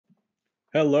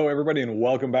Hello, everybody, and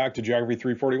welcome back to Geography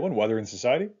 341, Weather and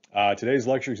Society. Today's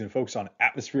lecture is going to focus on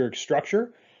atmospheric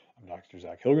structure. I'm Dr.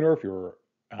 Zach Hilgendorf, your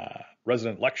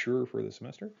resident lecturer for the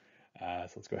semester. So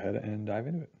let's go ahead and dive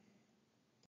into it.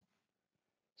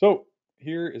 So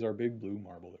here is our big blue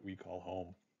marble that we call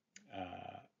home. I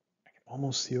can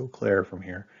almost see Eau Claire from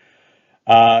here.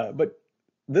 But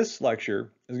this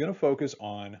lecture is going to focus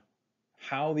on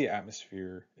how the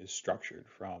atmosphere is structured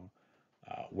from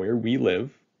where we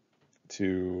live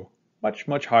to much,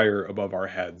 much higher above our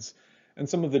heads, and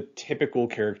some of the typical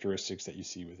characteristics that you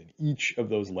see within each of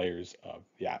those layers of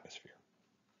the atmosphere.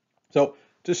 So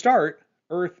to start,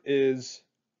 Earth is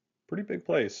a pretty big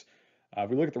place. If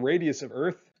we look at the radius of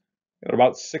Earth, at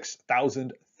about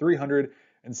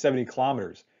 6,370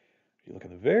 kilometers. If you look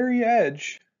at the very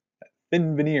edge, that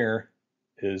thin veneer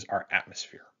is our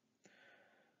atmosphere.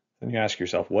 Then you ask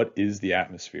yourself, what is the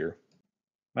atmosphere?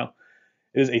 Well,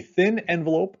 it is a thin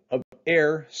envelope of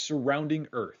air surrounding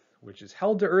Earth, which is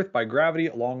held to Earth by gravity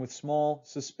along with small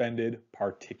suspended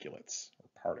particulates or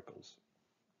particles.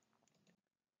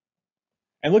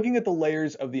 And looking at the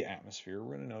layers of the atmosphere,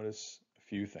 we're going to notice a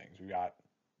few things. We've got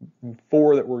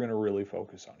four that we're going to really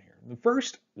focus on here. The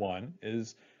first one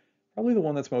is probably the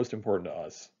one that's most important to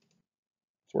us.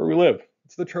 It's where we live.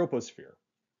 It's the troposphere.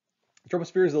 The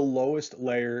troposphere is the lowest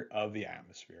layer of the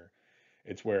atmosphere.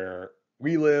 It's where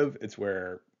we live. It's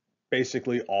where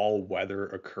basically all weather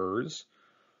occurs.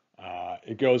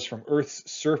 It goes from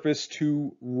Earth's surface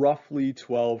to roughly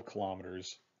 12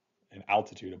 kilometers in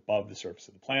altitude above the surface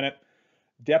of the planet.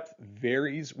 Depth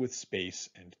varies with space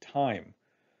and time.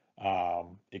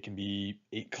 It can be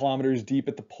 8 kilometers deep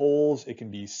at the poles. It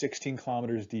can be 16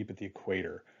 kilometers deep at the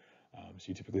equator. So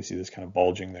you typically see this kind of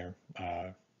bulging there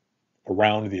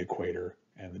around the equator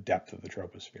and the depth of the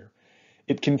troposphere.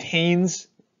 It contains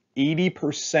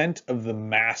 80% of the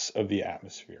mass of the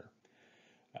atmosphere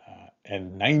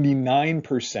and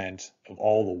 99% of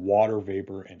all the water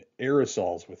vapor and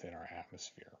aerosols within our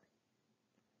atmosphere.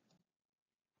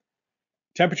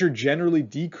 Temperature generally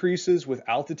decreases with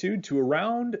altitude to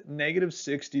around negative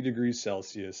 60 degrees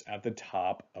Celsius at the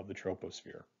top of the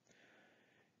troposphere.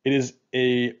 It is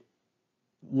a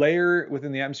layer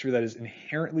within the atmosphere that is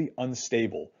inherently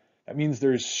unstable. That means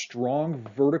there's strong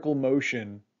vertical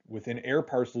motion within air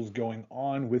parcels going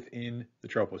on within the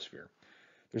troposphere.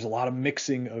 There's a lot of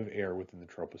mixing of air within the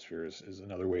troposphere is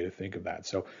another way to think of that.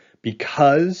 So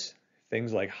because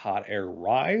things like hot air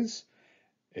rise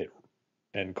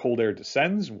and cold air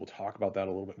descends, and we'll talk about that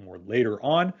a little bit more later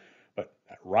on, but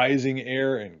that rising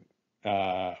air and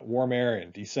warm air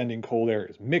and descending cold air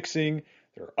is mixing.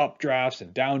 There are updrafts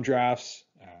and downdrafts.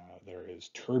 There is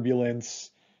turbulence.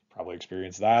 Probably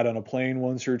experienced that on a plane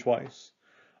once or twice.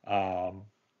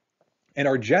 And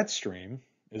our jet stream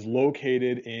is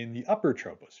located in the upper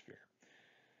troposphere.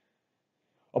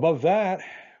 Above that,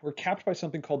 we're capped by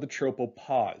something called the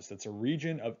tropopause. That's a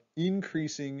region of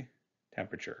increasing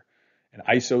temperature, an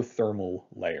isothermal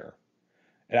layer.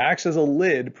 It acts as a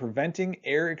lid, preventing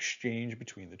air exchange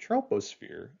between the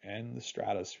troposphere and the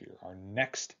stratosphere, our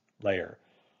next layer.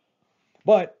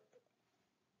 But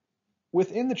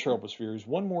within the troposphere is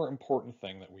one more important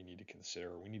thing that we need to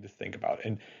consider, we need to think about.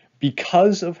 And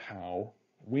because of how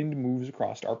wind moves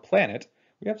across our planet,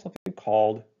 we have something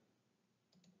called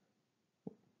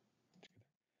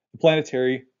the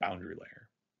planetary boundary layer.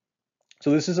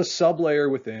 So this is a sublayer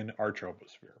within our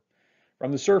troposphere,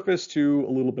 from the surface to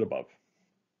a little bit above.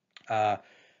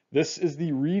 This is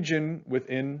the region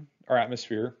within our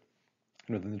atmosphere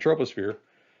and within the troposphere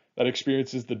that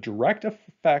experiences the direct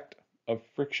effect of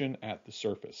friction at the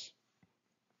surface.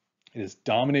 It is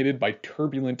dominated by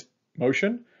turbulent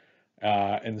motion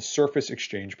and the surface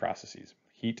exchange processes,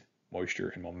 heat, moisture,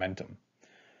 and momentum.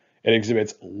 It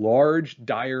exhibits large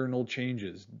diurnal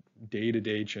changes,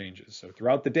 day-to-day changes. So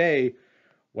throughout the day,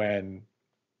 when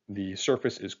the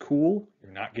surface is cool,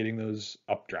 you're not getting those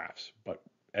updrafts. But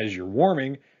as you're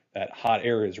warming, that hot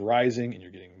air is rising and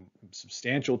you're getting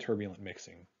substantial turbulent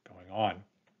mixing going on.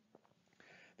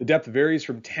 The depth varies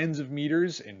from tens of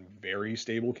meters in very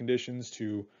stable conditions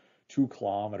to 2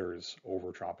 kilometers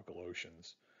over tropical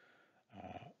oceans.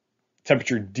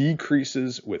 Temperature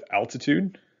decreases with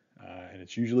altitude, and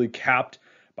it's usually capped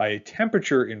by a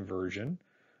temperature inversion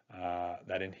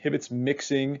that inhibits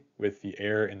mixing with the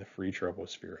air in the free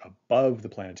troposphere above the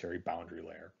planetary boundary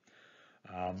layer.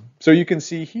 So you can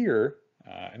see here,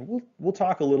 and we'll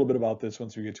talk a little bit about this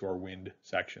once we get to our wind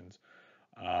sections.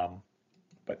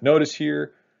 But notice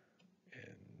here,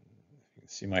 and you can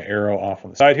see my arrow off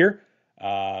on the side here,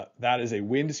 that is a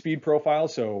wind speed profile.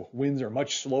 So winds are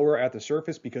much slower at the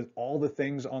surface because all the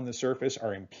things on the surface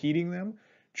are impeding them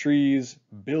trees,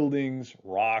 buildings,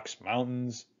 rocks,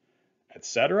 mountains,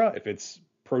 etc. If it's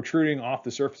protruding off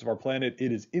the surface of our planet,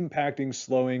 it is impacting,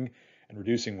 slowing, and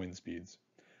reducing wind speeds.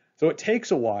 So it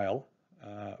takes a while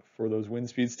for those wind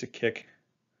speeds to kick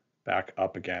back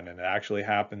up again, and it actually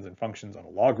happens and functions on a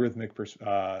logarithmic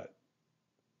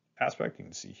aspect. You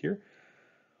can see here.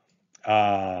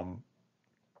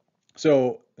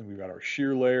 So we've got our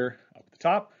shear layer up at the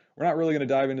top. We're not really going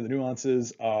to dive into the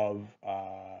nuances of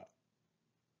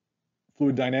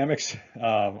fluid dynamics.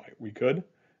 We could,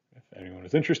 if anyone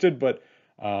is interested, but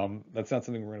that's not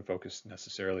something we're going to focus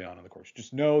necessarily on in the course.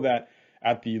 Just know that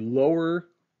at the lower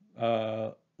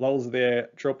levels of the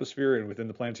troposphere and within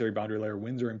the planetary boundary layer,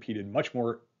 winds are impeded much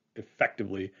more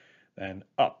effectively than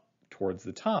up towards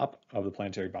the top of the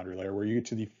planetary boundary layer, where you get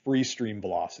to the free stream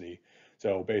velocity.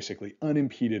 So basically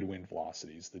unimpeded wind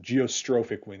velocities, the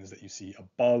geostrophic winds that you see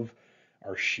above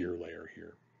our shear layer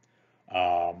here.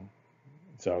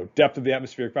 So depth of the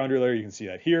atmospheric boundary layer, you can see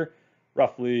that here,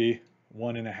 roughly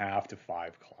 1.5 to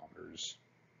 5 kilometers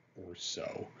or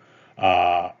so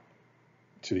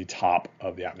to the top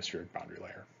of the atmospheric boundary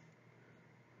layer.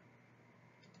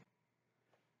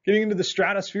 Getting into the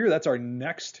stratosphere, that's our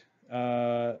next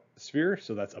sphere.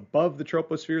 So that's above the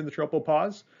troposphere and the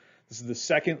tropopause. This is the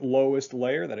second lowest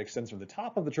layer that extends from the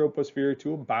top of the troposphere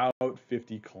to about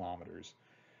 50 kilometers.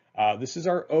 This is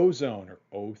our ozone, or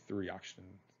O3, oxygen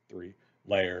 3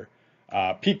 layer.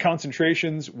 Peak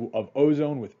concentrations of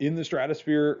ozone within the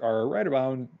stratosphere are right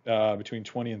around between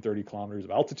 20 and 30 kilometers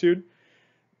of altitude.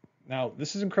 Now,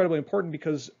 this is incredibly important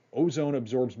because ozone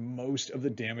absorbs most of the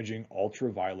damaging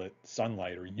ultraviolet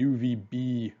sunlight, or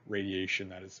UVB radiation,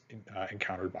 that is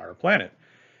encountered by our planet.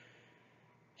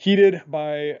 This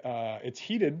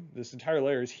entire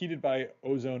layer is heated by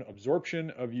ozone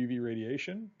absorption of UV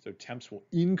radiation, so temps will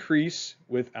increase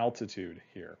with altitude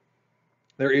here.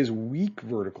 There is weak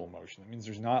vertical motion. That means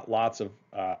there's not lots of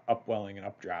upwelling and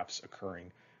updrafts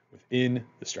occurring within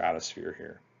the stratosphere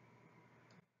here.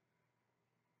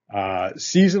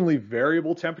 Seasonally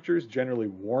variable temperatures, generally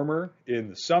warmer in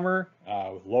the summer,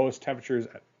 with lowest temperatures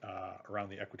at around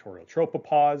the equatorial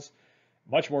tropopause,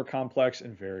 much more complex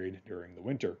and varied during the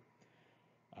winter.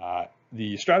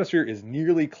 The stratosphere is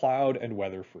nearly cloud and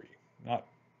weather free, not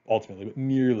ultimately, but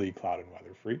nearly cloud and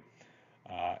weather free.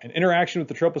 And interaction with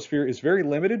the troposphere is very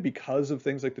limited because of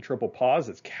things like the tropopause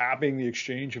that's capping the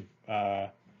exchange of,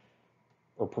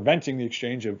 or preventing the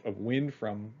exchange of wind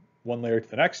from one layer to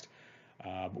the next.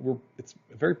 But it's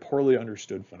a very poorly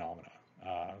understood phenomena,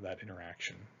 that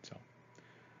interaction. So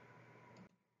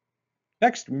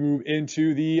next, we move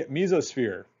into the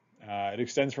mesosphere. It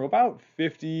extends from about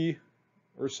 50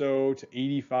 or so to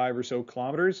 85 or so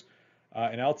kilometers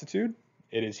in altitude.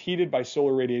 It is heated by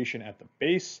solar radiation at the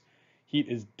base. Heat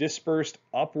is dispersed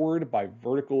upward by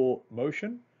vertical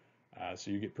motion,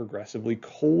 so you get progressively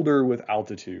colder with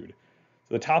altitude.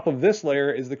 So the top of this layer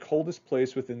is the coldest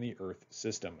place within the Earth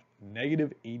system,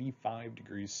 negative 85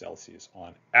 degrees Celsius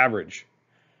on average.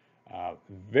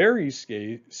 Very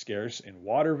scarce in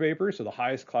water vapor, so the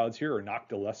highest clouds here are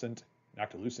noctilucent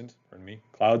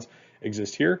clouds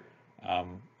exist here.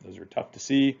 Those are tough to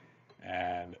see,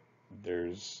 and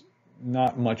there's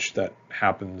not much that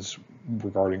happens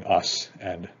regarding us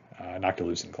and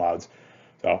noctilucent clouds.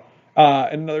 So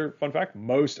another fun fact,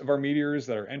 most of our meteors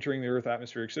that are entering the Earth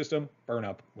atmospheric system burn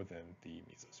up within the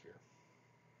mesosphere.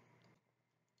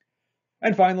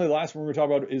 And finally, the last one we're going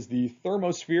to talk about is the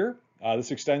thermosphere. This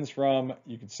extends from,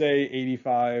 you could say,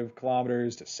 85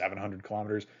 kilometers to 700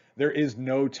 kilometers. There is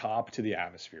no top to the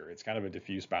atmosphere. It's kind of a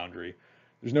diffuse boundary.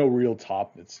 There's no real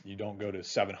top. You don't go to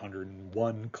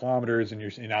 701 kilometers and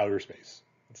you're in outer space.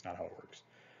 That's not how it works.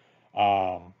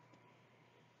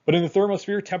 But in the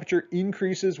thermosphere, temperature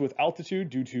increases with altitude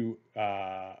due to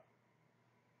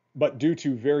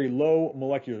very low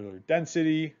molecular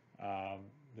density.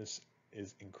 This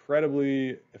is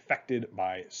incredibly affected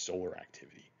by solar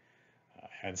activity.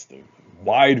 Hence the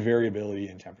wide variability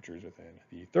in temperatures within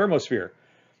the thermosphere.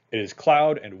 It is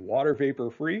cloud and water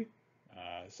vapor free.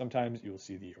 Sometimes you will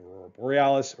see the aurora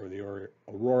borealis or the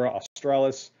aurora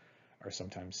australis are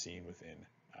sometimes seen within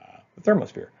the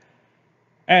thermosphere.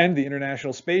 And the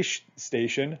International Space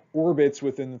Station orbits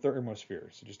within the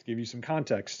thermosphere. So just to give you some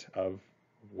context of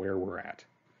where we're at.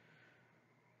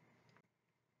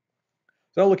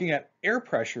 So looking at air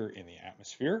pressure in the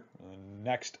atmosphere,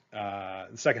 the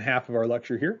second half of our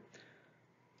lecture here.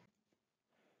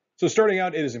 So starting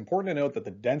out, it is important to note that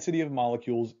the density of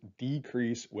molecules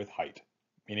decrease with height,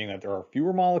 meaning that there are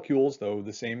fewer molecules, though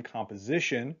the same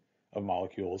composition of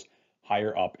molecules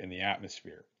higher up in the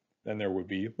atmosphere than there would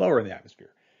be lower in the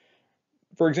atmosphere.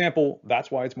 For example, that's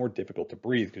why it's more difficult to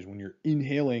breathe, because when you're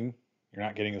inhaling, you're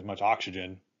not getting as much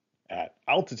oxygen at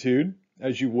altitude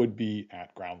as you would be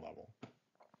at ground level.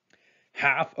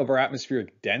 Half of our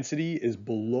atmospheric density is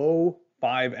below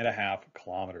 5.5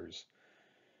 kilometers.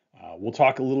 We'll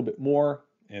talk a little bit more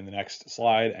in the next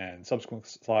slide and subsequent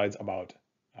slides about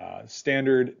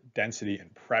standard density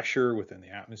and pressure within the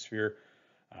atmosphere,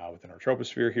 within our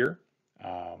troposphere here.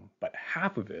 But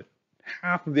half of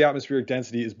the atmospheric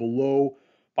density is below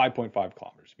 5.5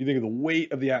 kilometers. If you think of the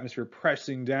weight of the atmosphere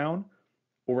pressing down,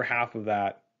 over half of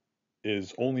that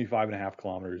is only 5.5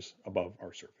 kilometers above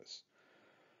our surface.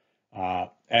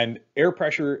 And air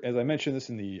pressure, as I mentioned this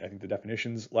in I think the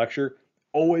definitions lecture,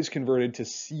 always converted to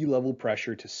sea level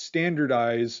pressure to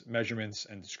standardize measurements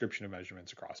and description of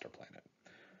measurements across our planet.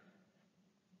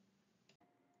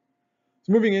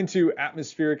 So moving into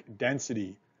atmospheric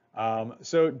density.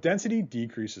 So density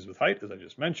decreases with height, as I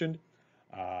just mentioned.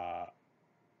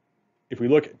 If we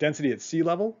look at density at sea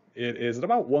level, it is at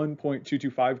about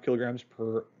 1.225 kilograms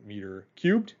per meter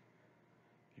cubed.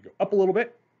 If you go up a little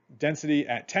bit, density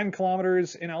at 10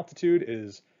 kilometers in altitude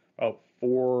is about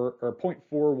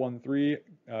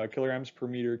 0.413 kilograms per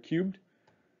meter cubed.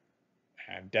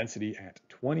 And density at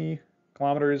 20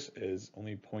 kilometers is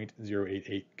only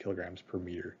 0.088 kilograms per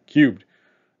meter cubed.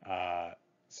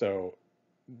 So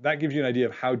that gives you an idea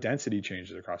of how density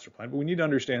changes across our planet, but we need to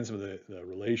understand some of the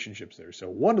relationships there. So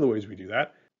one of the ways we do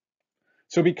that,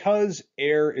 so because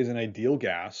air is an ideal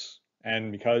gas, and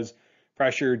because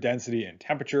pressure, density, and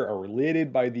temperature are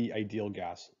related by the ideal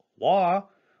gas law,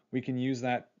 we can use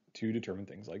that to determine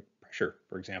things like pressure,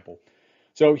 for example.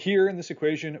 So here in this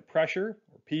equation, pressure,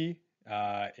 or P,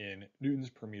 in newtons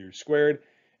per meter squared,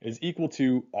 is equal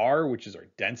to R, which is our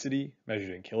density,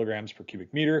 measured in kilograms per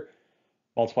cubic meter,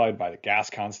 multiplied by the gas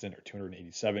constant, or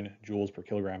 287 joules per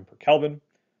kilogram per Kelvin,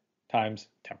 times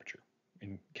temperature,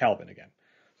 in Kelvin again.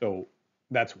 So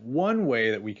that's one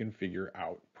way that we can figure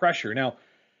out pressure. Now,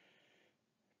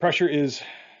 pressure is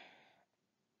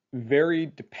very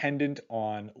dependent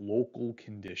on local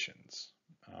conditions.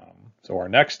 So our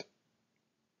next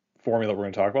formula we're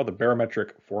going to talk about, the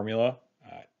barometric formula,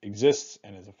 exists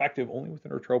and is effective only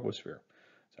within our troposphere.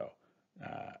 So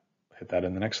hit that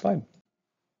in the next slide.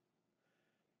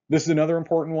 This is another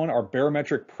important one, our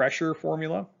barometric pressure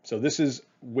formula. So this is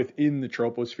within the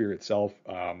troposphere itself,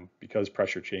 because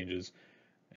pressure changes,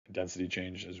 density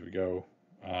change as we go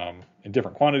in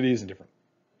different quantities and different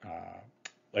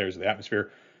layers of the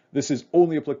atmosphere. This is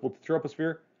only applicable to the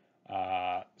troposphere.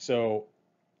 So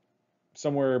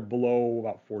somewhere below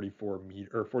about 44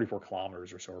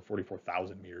 kilometers or so, or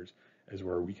 44,000 meters is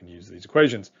where we can use these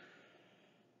equations.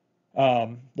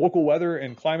 Local weather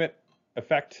and climate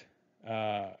effects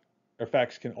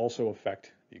can also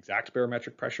affect the exact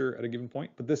barometric pressure at a given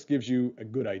point, but this gives you a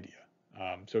good idea.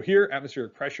 So here,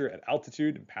 atmospheric pressure at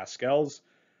altitude in pascals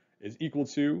is equal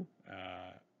to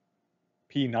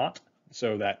P naught.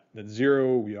 So that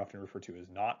zero we often refer to as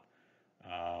naught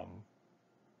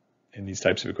in these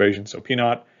types of equations. So P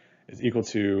naught is equal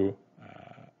to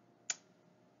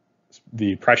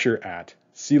the pressure at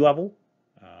sea level.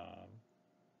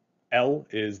 L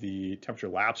is the temperature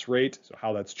lapse rate, so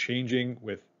how that's changing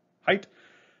with height.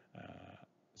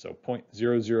 So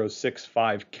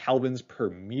 0.0065 kelvins per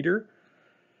meter.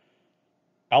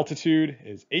 Altitude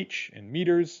is H in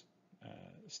meters.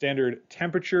 Standard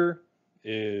temperature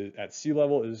is at sea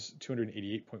level is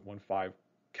 288.15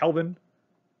 Kelvin.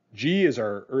 G is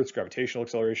our Earth's gravitational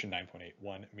acceleration,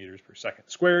 9.81 meters per second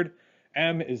squared.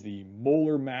 M is the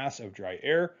molar mass of dry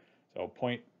air, so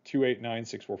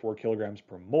 0.289644 kilograms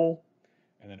per mole.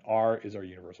 And then R is our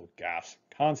universal gas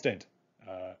constant.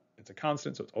 It's a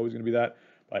constant, so it's always going to be that,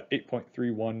 but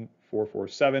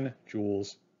 8.31447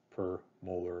 joules per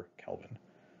molar Kelvin.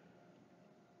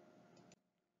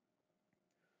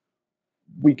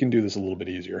 We can do this a little bit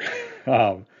easier. We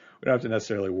don't have to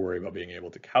necessarily worry about being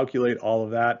able to calculate all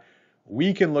of that.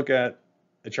 We can look at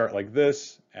a chart like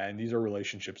this, and these are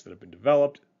relationships that have been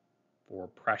developed for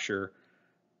pressure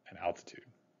and altitude.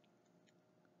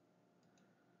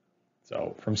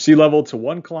 So from sea level to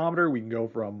 1 kilometer, we can go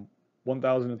from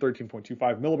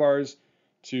 1,013.25 millibars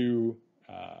to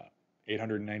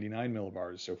 899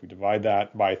 millibars. So if we divide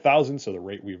that by 1,000, so the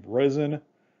rate we've risen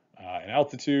in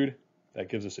altitude, that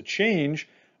gives us a change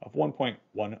of 1.14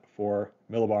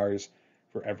 millibars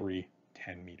for every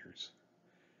 10 meters.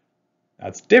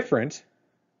 That's different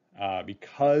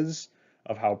because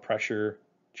of how pressure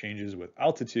changes with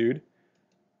altitude.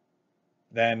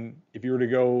 Then if you were to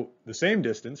go the same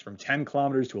distance from 10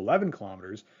 kilometers to 11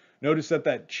 kilometers, notice that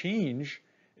that change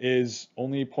is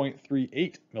only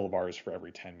 0.38 millibars for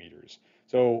every 10 meters.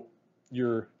 So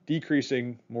you're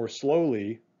decreasing more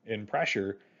slowly in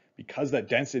pressure because that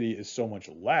density is so much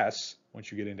less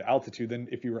once you get into altitude than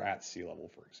if you were at sea level,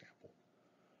 for example.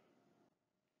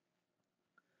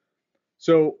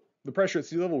 So the pressure at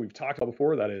sea level we've talked about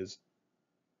before, that is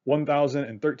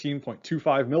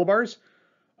 1,013.25 millibars.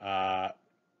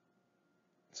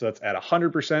 So that's at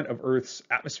 100% of Earth's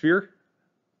atmosphere.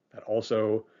 That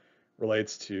also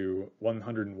relates to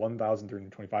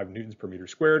 101,325 newtons per meter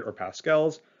squared, or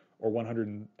pascals, or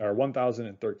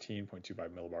 1,013.25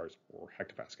 millibars, or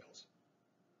hectopascals.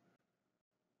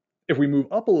 If we move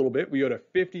up a little bit, we go to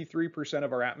 53%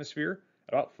 of our atmosphere,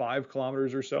 about 5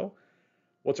 kilometers or so.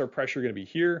 What's our pressure going to be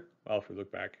here? Well, if we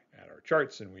look back at our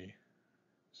charts and we do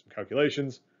some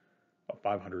calculations, about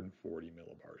 540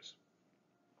 millibars.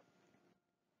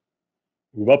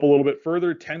 Move up a little bit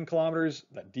further, 10 kilometers,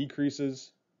 that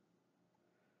decreases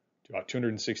to about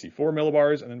 264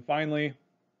 millibars. And then finally,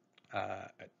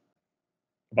 at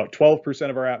about 12%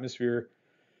 of our atmosphere,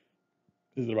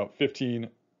 this is about 15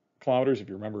 kilometers. If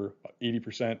you remember, about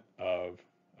 80% of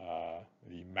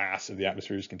the mass of the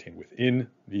atmosphere is contained within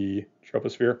the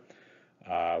troposphere,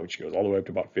 which goes all the way up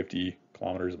to about 50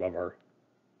 kilometers above our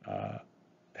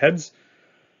heads.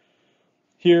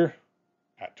 Here,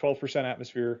 at 12%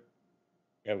 atmosphere,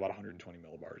 we have about 120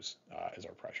 millibars as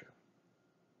our pressure.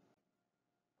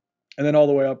 And then all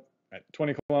the way up at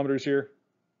 20 kilometers here,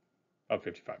 about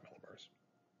 55 millibars.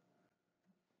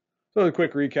 So a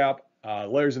quick recap.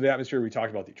 Layers of the atmosphere, we talked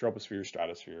about the troposphere,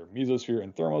 stratosphere, mesosphere,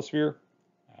 and thermosphere.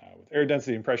 With air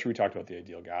density and pressure, we talked about the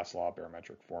ideal gas law,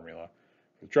 barometric formula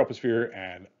for the troposphere,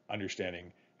 and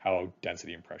understanding how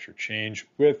density and pressure change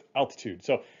with altitude.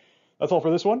 So that's all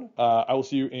for this one. I will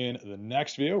see you in the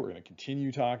next video. We're going to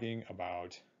continue talking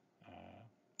about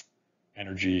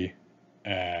energy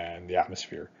and the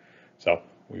atmosphere. So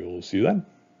we will see you then.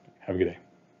 Have a good day.